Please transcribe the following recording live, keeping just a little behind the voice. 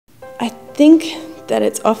I think that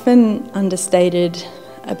it's often understated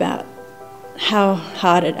about how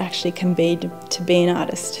hard it actually can be to be an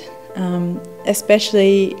artist,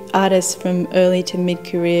 especially artists from early to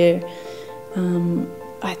mid-career.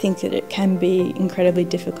 I think that it can be incredibly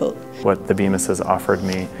difficult. What the Bemis has offered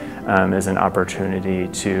me is an opportunity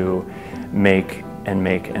to make and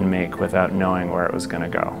make and make without knowing where it was going to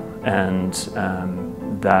go. And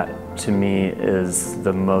that, to me, is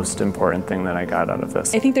the most important thing that I got out of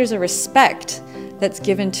this. I think there's a respect that's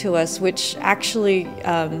given to us which actually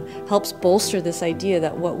helps bolster this idea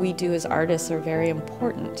that what we do as artists are very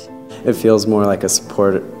important. It feels more like a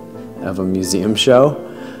support of a museum show,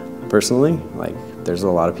 personally. Like, there's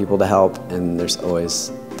a lot of people to help, and there's always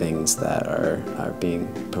things that are being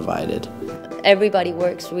provided. Everybody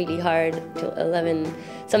works really hard till 11.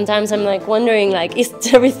 Sometimes I'm like wondering, like, is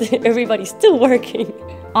everybody still working?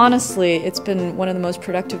 Honestly, it's been one of the most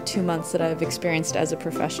productive 2 months that I've experienced as a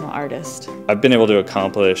professional artist. I've been able to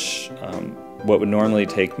accomplish what would normally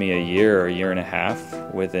take me a year or a year and a half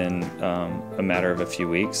within a matter of a few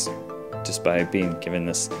weeks, just by being given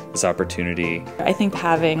this opportunity. I think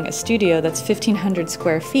having a studio that's 1,500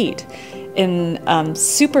 square feet in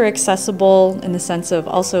super accessible in the sense of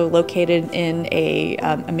also located in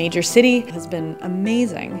a major city has been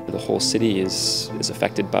amazing. The whole city is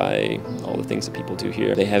affected by all the things that people do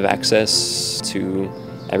here. They have access to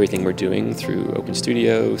everything we're doing through Open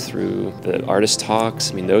Studio, through the artist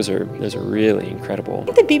talks. I mean, those are really incredible. I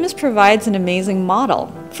think that Bemis provides an amazing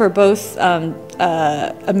model for both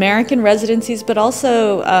American residencies, but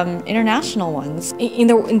also international ones.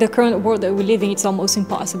 In the current world that we live in, it's almost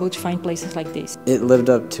impossible to find places like this. It lived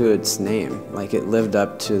up to its name. Like, it lived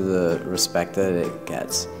up to the respect that it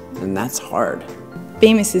gets, and that's hard.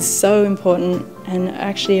 Bemis is so important and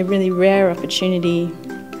actually a really rare opportunity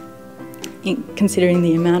considering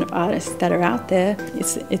the amount of artists that are out there.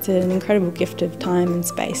 It's an incredible gift of time and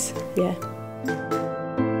space, yeah.